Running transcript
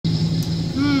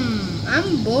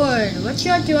I'm bored. What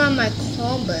should I do on my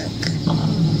Chromebook?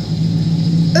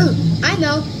 Ooh, I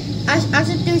know. I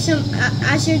should do some.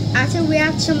 I should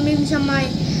react some memes on my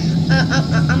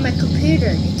computer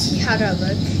and see how that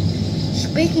look.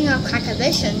 Speaking of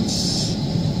calculations.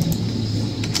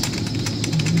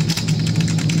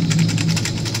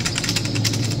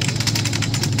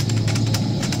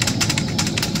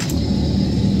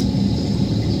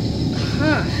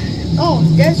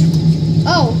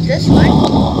 This one.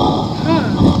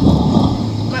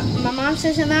 My mom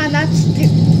says that's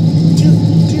to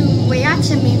react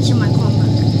to memes in my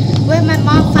Chromebook. Where my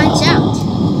mom finds out.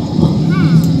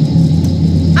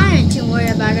 I ain't too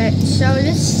worried about it. So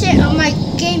let's sit on my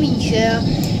gaming chair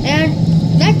and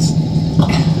let's.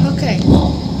 Okay.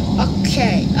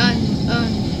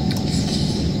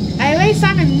 I already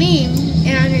found a meme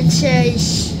and it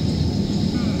says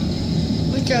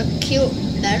with a cute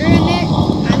letter in it.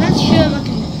 I'm not sure if I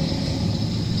can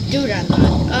do that or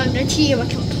not. Let's see if I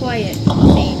can play it,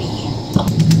 maybe.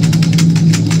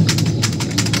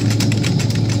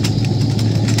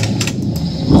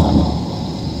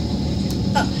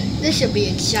 Oh, this should be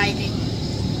exciting.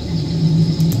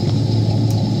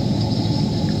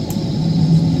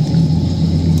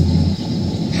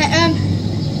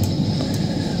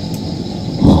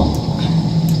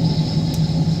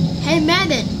 Hey,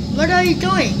 Melon, what are you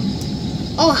doing?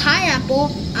 Oh, hi, Apple.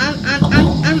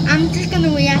 I'm just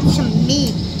gonna react to some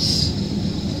memes.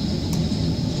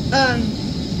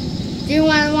 Do you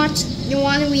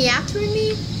wanna react with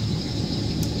me?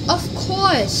 Of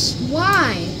course.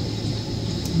 Why?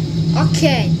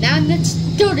 Okay, now let's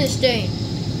do this thing.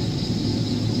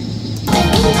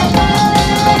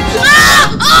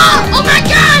 Oh my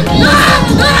God!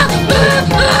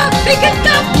 They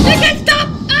can stop!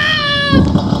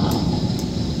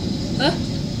 Huh?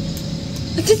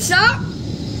 It can stop?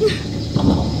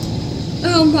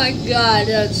 Oh my God,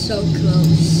 that's so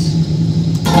close.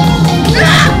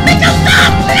 Make us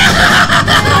stop!